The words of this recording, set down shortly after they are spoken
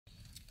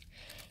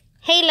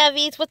Hey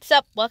lovies, what's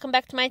up? Welcome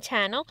back to my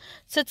channel.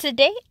 So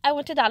today I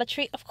went to Dollar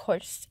Tree, of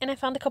course, and I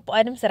found a couple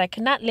items that I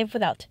could not live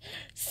without.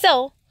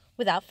 So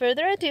without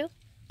further ado,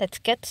 let's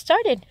get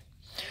started.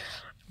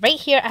 Right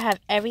here I have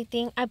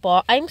everything I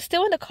bought. I'm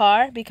still in the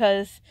car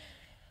because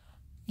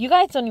you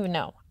guys don't even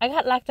know. I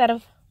got locked out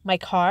of my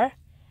car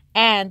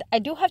and I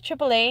do have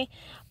AAA,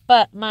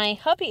 but my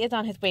hubby is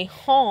on his way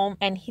home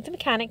and he's a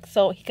mechanic,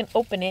 so he can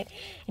open it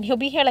and he'll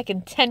be here like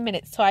in 10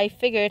 minutes. So I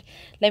figured,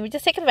 let me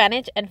just take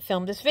advantage and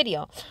film this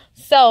video.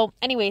 So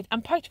anyways,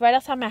 I'm parked right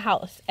outside my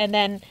house and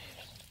then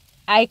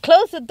I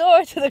closed the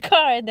door to the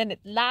car and then it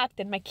locked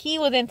and my key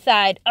was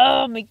inside.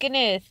 Oh my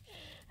goodness.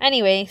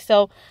 Anyway,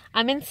 so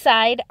I'm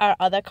inside our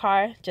other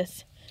car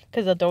just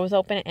because the door was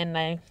open,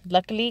 and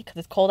luckily, because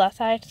it's cold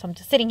outside, so I'm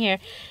just sitting here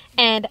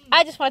and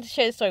I just wanted to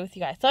share the story with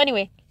you guys. So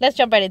anyway, let's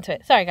jump right into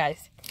it. Sorry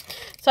guys.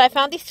 So I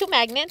found these two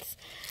magnets.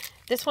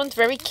 This one's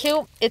very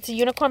cute. It's a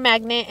unicorn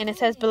magnet and it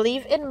says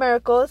believe in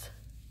miracles.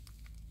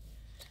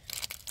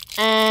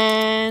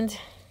 And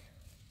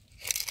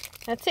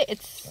that's it.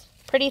 It's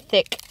pretty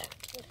thick.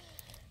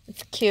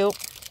 It's cute.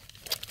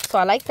 So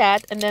I like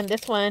that. And then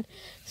this one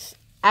is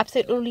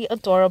absolutely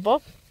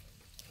adorable.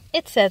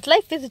 It says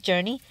life is a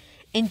journey.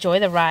 Enjoy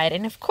the ride.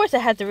 And of course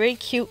it has a very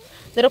cute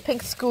little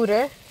pink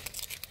scooter.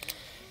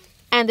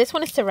 And this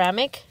one is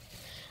ceramic.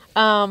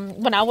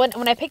 When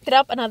I picked it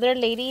up, another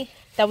lady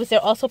that was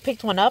there also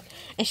picked one up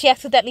and she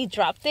accidentally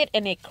dropped it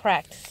and it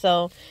cracked.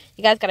 So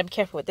you guys gotta be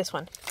careful with this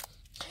one.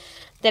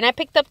 Then I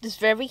picked up this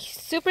very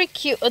super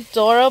cute,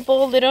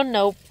 adorable little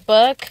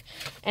notebook,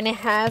 and it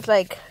has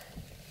like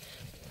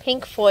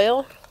pink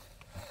foil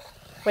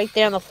right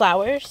there on the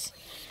flowers,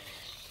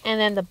 and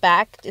then the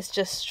back is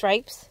just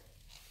stripes.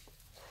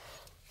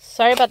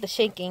 Sorry about the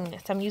shaking.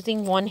 I'm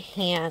using one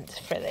hand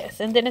for this.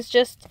 And then it's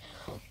just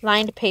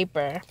lined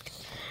paper.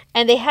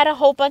 And they had a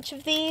whole bunch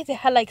of these. They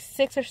had like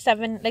 6 or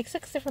 7, like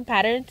 6 different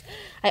patterns.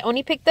 I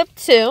only picked up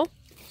 2.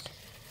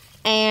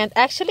 And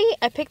actually,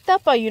 I picked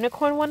up a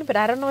unicorn one, but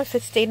I don't know if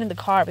it stayed in the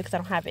car because I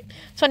don't have it.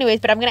 So anyways,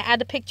 but I'm going to add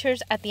the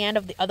pictures at the end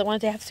of the other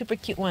ones. They have super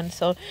cute ones.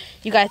 So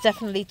you guys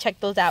definitely check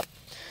those out.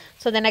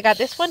 So then I got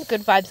this one,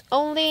 Good Vibes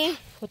Only,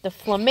 with the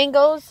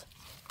flamingos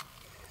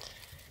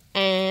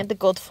and the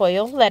gold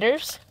foil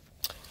letters.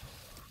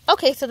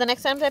 Okay, so the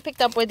next items I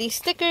picked up were these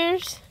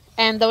stickers.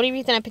 And the only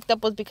reason I picked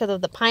up was because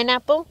of the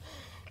pineapple,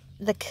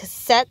 the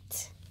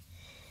cassette,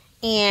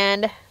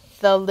 and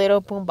the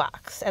little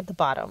boombox at the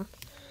bottom.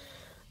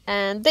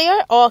 And they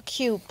are all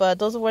cute, but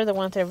those were the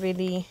ones I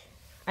really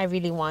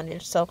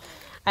wanted. So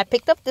I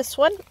picked up this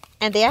one,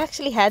 and they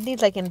actually had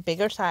these like in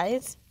bigger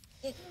size.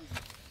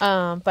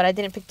 But I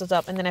didn't pick those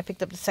up, and then I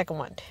picked up the second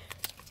one.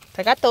 So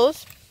I got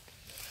those.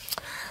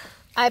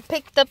 I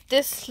picked up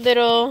this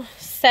little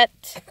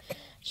set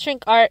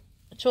shrink art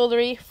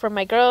jewelry for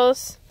my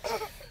girls.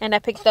 And I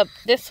picked up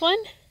this one.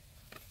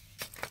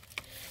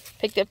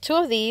 Picked up 2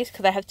 of these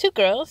because I have 2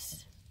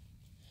 girls.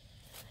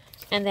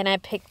 And then I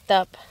picked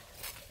up,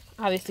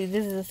 obviously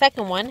this is the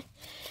second one.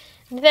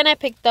 And then I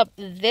picked up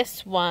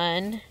this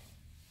one.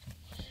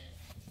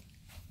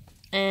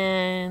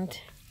 And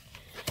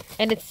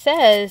it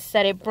says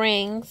that it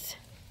brings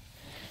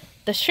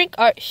the shrink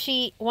art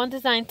sheet, 1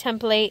 design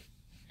template,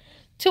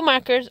 2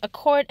 markers, a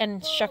cord, and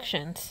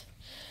instructions.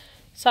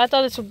 So I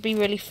thought this would be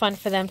really fun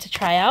for them to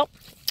try out.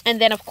 And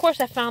then, of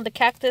course, I found the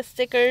cactus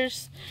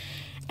stickers.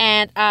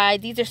 And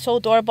these are so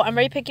adorable. I'm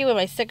very picky with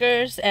my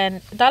stickers.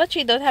 And Dollar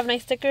Tree does have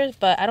nice stickers,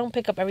 but I don't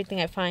pick up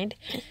everything I find.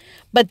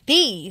 But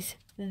these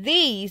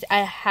I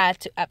had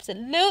to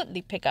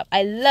absolutely pick up.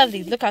 I love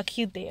these. Look how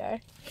cute they are.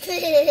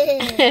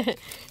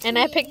 And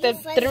I picked up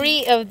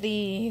 3 of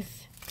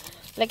these.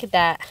 Look at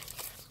that.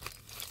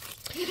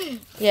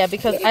 Yeah,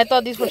 because I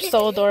thought these were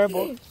so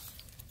adorable.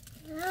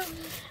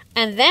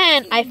 And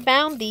then I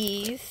found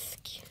these.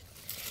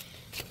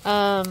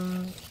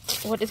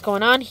 What is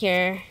going on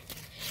here?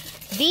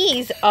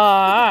 These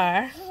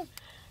are,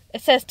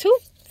 it says 2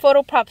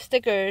 photo prop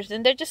stickers,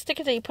 and they're just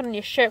stickers that you put on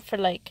your shirt for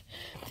like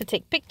to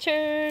take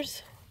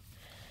pictures,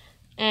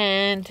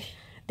 and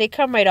they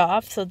come right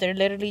off, so they're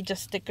literally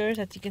just stickers,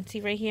 as you can see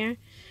right here.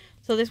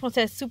 So this one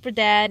says super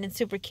dad and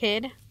super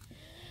kid.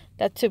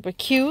 That's super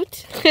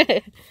cute.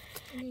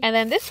 And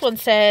then this one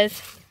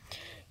says,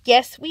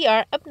 yes, we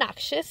are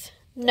obnoxious.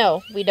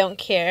 No, we don't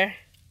care.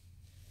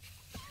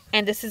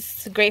 And this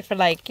is great for,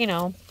 like, you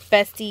know,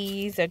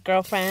 besties or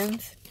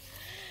girlfriends.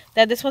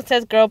 Then this one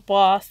says girl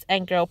boss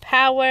and girl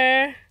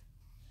power.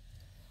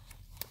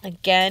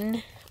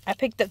 Again, I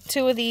picked up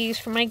 2 of these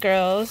for my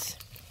girls.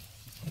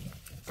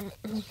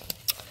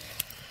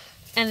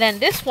 And then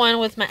this one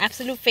was my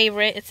absolute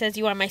favorite. It says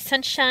you are my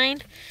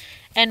sunshine.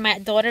 And my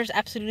daughters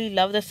absolutely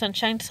love the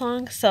Sunshine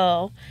song.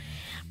 So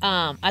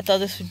I thought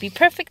this would be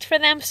perfect for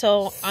them.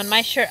 So on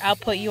my shirt, I'll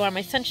put you are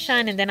my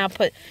sunshine. And then I'll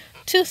put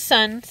 2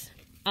 suns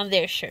on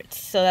their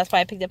shirts. So that's why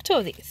I picked up 2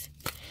 of these.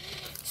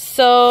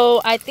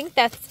 So I think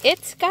that's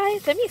it,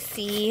 guys. Let me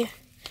see.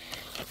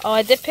 Oh,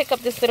 I did pick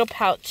up this little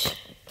pouch.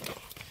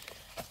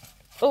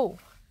 Oh.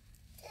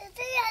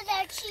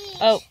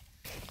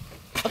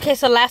 Okay,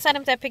 so last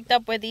items I picked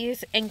up were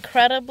these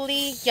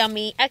incredibly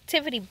yummy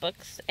activity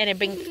books. And it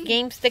brings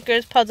game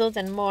stickers, puzzles,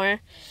 and more.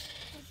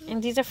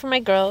 And these are for my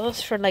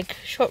girls for like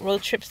short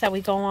road trips that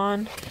we go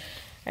on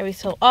every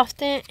so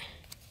often.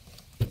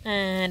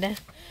 And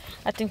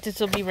I think this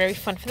will be very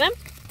fun for them.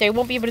 They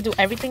won't be able to do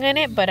everything in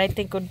it, but I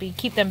think it would be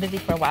keep them busy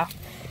for a while.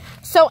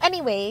 So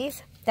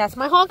anyways, that's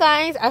my haul,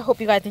 guys. I hope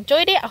you guys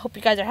enjoyed it. I hope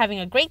you guys are having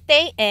a great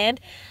day, and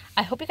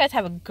I hope you guys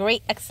have a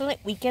great,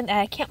 excellent weekend. And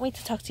I can't wait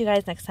to talk to you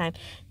guys next time.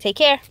 Take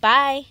care.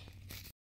 Bye.